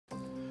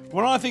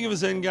When I think of a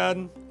Zen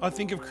garden, I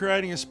think of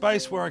creating a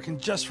space where I can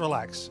just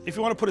relax. If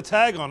you want to put a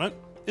tag on it,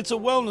 it's a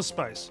wellness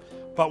space.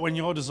 But when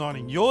you're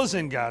designing your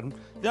Zen garden,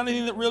 the only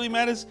thing that really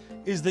matters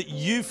is that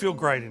you feel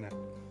great in it.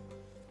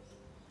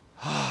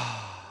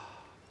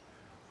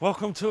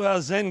 Welcome to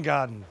our Zen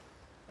garden.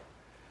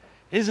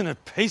 Isn't it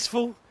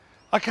peaceful?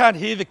 I can't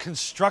hear the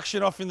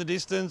construction off in the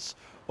distance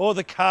or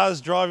the cars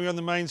driving on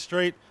the main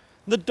street.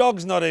 The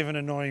dog's not even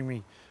annoying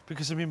me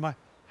because I'm in my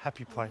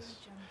happy place.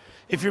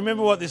 If you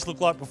remember what this looked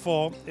like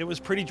before, it was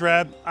pretty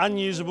drab,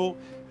 unusable,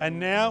 and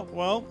now,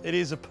 well, it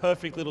is a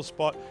perfect little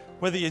spot,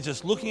 whether you're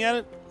just looking at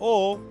it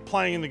or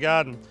playing in the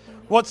garden.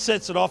 What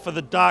sets it off are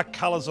the dark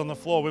colours on the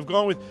floor. We've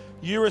gone with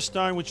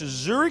Eurostone, which is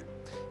Zurich,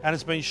 and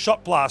it's been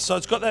shot blast, so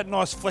it's got that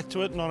nice fleck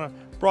to it, and on a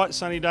bright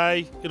sunny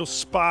day, it'll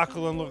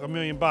sparkle and look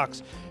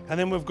 $1,000,000. And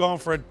then we've gone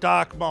for a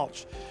dark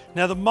mulch.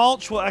 Now the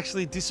mulch will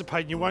actually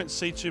dissipate and you won't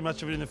see too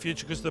much of it in the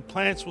future because the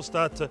plants will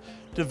start to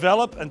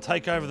develop and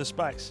take over the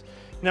space.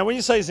 Now when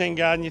you say Zen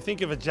garden, you think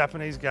of a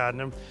Japanese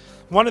garden, and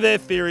one of their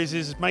theories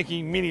is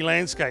making mini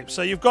landscapes.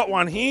 So you've got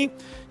one here,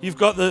 you've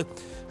got the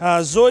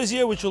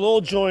zoysia, which will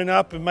all join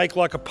up and make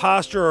like a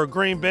pasture or a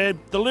green bed.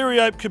 The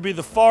liriope could be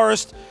the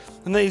forest,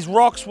 and these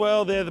rocks,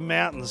 well, they're the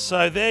mountains.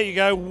 So there you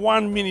go,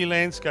 one mini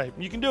landscape.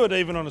 You can do it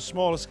even on a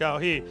smaller scale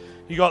here.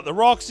 You got the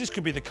rocks, this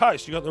could be the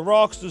coast. You got the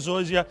rocks, the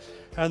zoysia,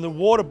 and the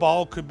water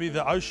bowl could be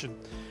the ocean.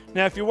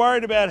 Now, if you're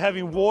worried about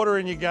having water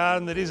in your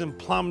garden that isn't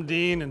plumbed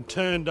in and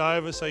turned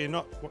over so you're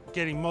not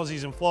getting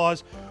mozzies and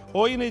flies,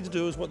 all you need to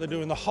do is what they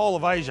do in the whole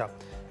of Asia.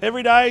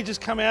 Every day,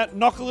 just come out,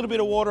 knock a little bit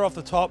of water off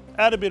the top,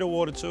 add a bit of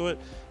water to it,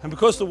 and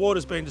because the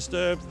water's been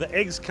disturbed, the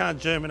eggs can't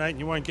germinate and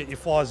you won't get your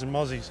flies and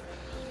mozzies.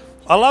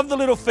 I love the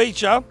little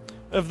feature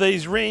of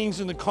these rings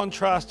and the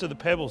contrast to the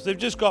pebbles. They've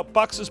just got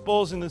Buxus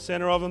balls in the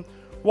center of them,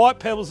 white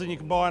pebbles that you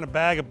can buy in a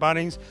bag of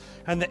Bunnings,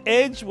 and the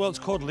edge, well, it's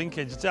called link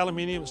edge. It's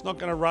aluminium, it's not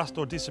going to rust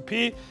or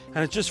disappear,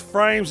 and it just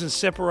frames and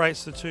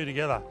separates the two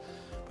together.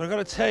 But I've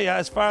got to tell you,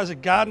 as far as a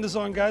garden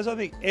design goes, I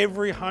think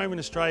every home in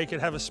Australia could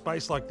have a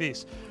space like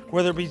this,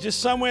 whether it be just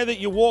somewhere that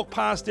you walk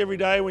past every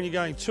day when you're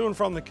going to and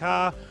from the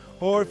car,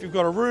 or if you've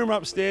got a room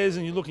upstairs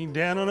and you're looking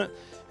down on it.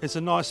 It's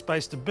a nice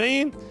space to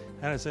be in,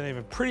 and it's an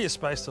even prettier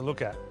space to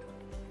look at.